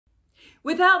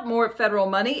Without more federal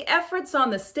money, efforts on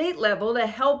the state level to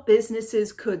help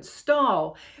businesses could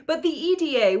stall. But the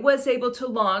EDA was able to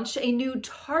launch a new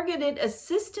targeted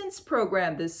assistance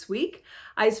program this week.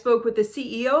 I spoke with the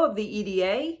CEO of the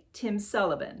EDA, Tim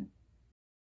Sullivan.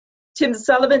 Tim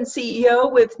Sullivan,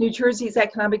 CEO with New Jersey's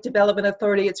Economic Development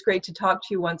Authority. It's great to talk to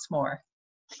you once more.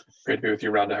 Great to be with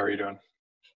you, Rhonda. How are you doing?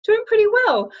 Doing pretty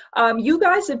well. You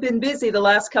guys have been busy the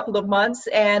last couple of months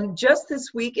and just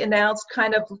this week announced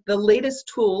kind of the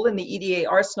latest tool in the EDA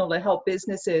arsenal to help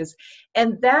businesses.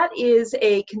 And that is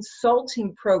a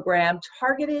consulting program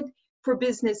targeted for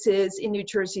businesses in New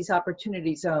Jersey's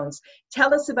opportunity zones.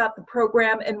 Tell us about the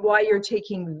program and why you're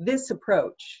taking this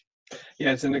approach.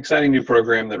 Yeah, it's an exciting new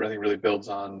program that really builds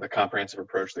on the comprehensive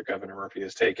approach that Governor Murphy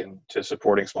has taken to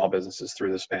supporting small businesses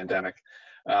through this pandemic.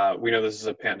 We know this is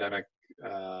a pandemic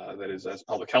that is, as a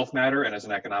public health matter and as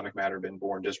an economic matter, been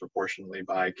borne disproportionately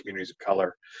by communities of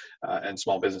color and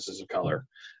small businesses of color.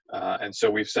 And so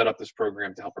we've set up this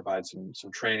program to help provide some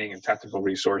training and technical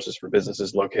resources for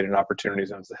businesses located in opportunity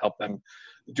zones to help them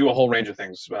do a whole range of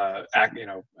things,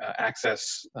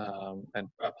 access and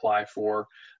apply for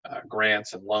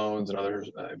grants and loans and other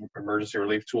emergency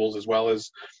relief tools, as well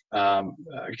as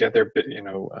get their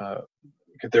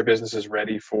businesses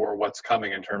ready for what's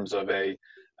coming in terms of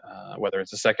whether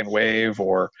it's a second wave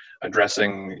or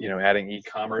addressing, adding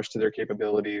e-commerce to their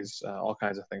capabilities, all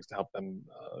kinds of things to help them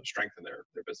strengthen their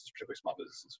business, particularly small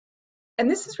businesses. And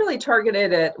this is really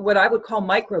targeted at what I would call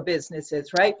micro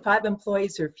businesses, right? 5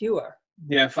 employees or fewer.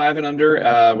 Yeah, 5 and under,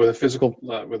 with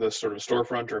a sort of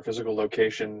storefront or a physical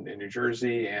location in New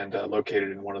Jersey and located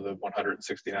in one of the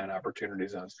 169 opportunity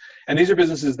zones. And these are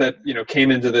businesses that came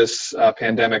into this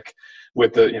pandemic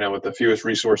with the fewest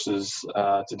resources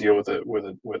to deal with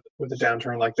a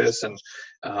downturn like this, and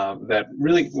that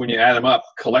really, when you add them up,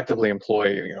 collectively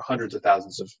employ hundreds of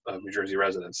thousands of New Jersey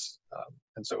residents.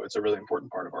 And so it's a really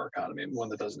important part of our economy and one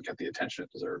that doesn't get the attention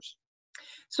it deserves.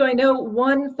 So I know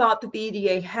one thought that the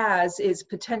EDA has is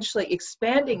potentially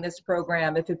expanding this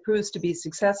program if it proves to be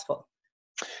successful.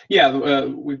 Yeah,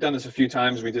 we've done this a few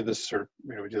times. We did this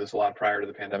we do this a lot prior to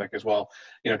the pandemic as well.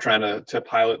 Trying to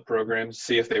pilot programs,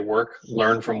 see if they work,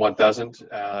 learn from what doesn't,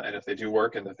 and if they do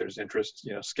work and if there's interest,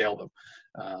 scale them.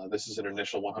 This is an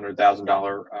initial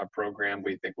 $100,000 program.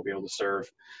 We think we'll be able to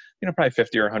serve, probably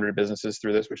 50 or 100 businesses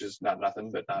through this, which is not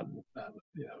nothing, but not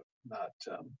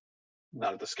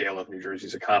at the scale of New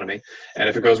Jersey's economy. And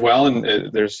if it goes well and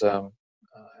if there's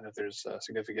a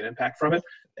significant impact from it,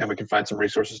 and we can find some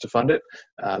resources to fund it,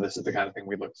 this is the kind of thing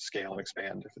we'd look to scale and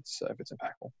expand if it's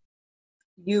impactful.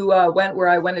 You went where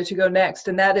I wanted to go next,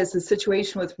 and that is the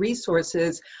situation with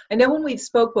resources. I know when we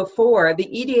spoke before, the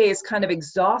EDA has kind of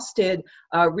exhausted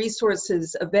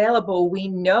resources available. We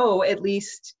know, at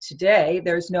least today,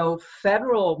 there's no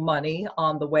federal money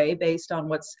on the way based on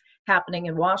what's happening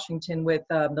in Washington with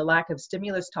the lack of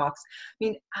stimulus talks. I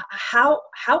mean, how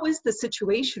is the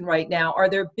situation right now? Are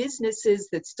there businesses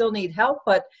that still need help,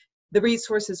 but the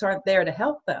resources aren't there to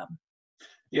help them?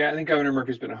 Yeah, I think Governor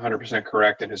Murphy's been 100%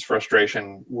 correct in his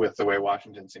frustration with the way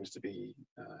Washington seems to be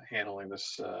handling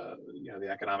this, the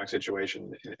economic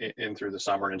situation in through the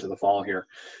summer and into the fall here.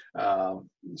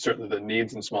 Certainly, the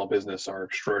needs in small business are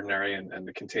extraordinary, and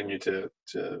they continue to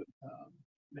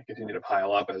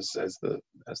pile up as the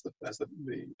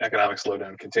economic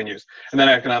slowdown continues. And that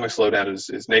economic slowdown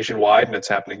is nationwide, and it's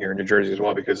happening here in New Jersey as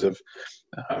well because of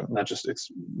not just it's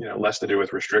less to do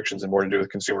with restrictions and more to do with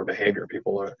consumer behavior.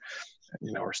 People are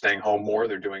staying home more.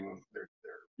 They're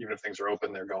even if things are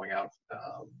open, they're going out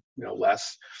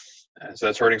less. And so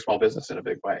that's hurting small business in a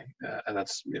big way. And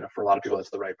that's, for a lot of people, that's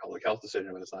the right public health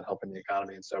decision, but it's not helping the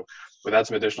economy. And so without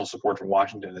some additional support from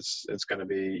Washington, it's going to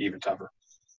be even tougher.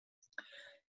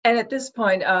 And at this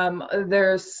point,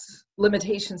 there's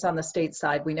limitations on the state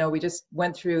side. We know we just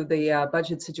went through the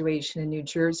budget situation in New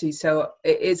Jersey. So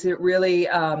is it really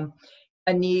a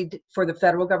need for the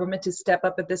federal government to step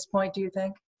up at this point, do you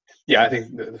think? Yeah, I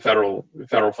think the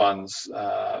federal funds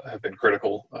have been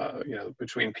critical.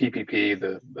 Between PPP,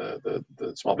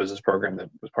 the small business program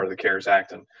that was part of the CARES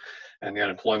Act, and the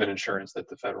unemployment insurance that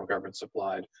the federal government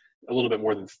supplied, a little bit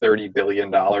more than $30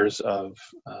 billion of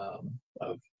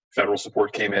federal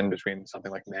support came in between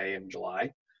something like May and July.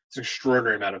 It's an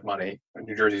extraordinary amount of money.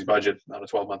 New Jersey's budget on a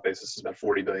 12-month basis is about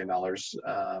 $40 billion.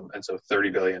 And so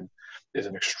 $30 billion is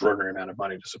an extraordinary amount of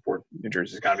money to support New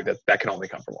Jersey's economy that can only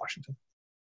come from Washington.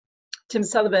 Tim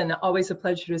Sullivan, always a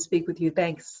pleasure to speak with you.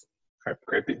 Thanks. All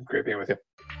right, great being with you.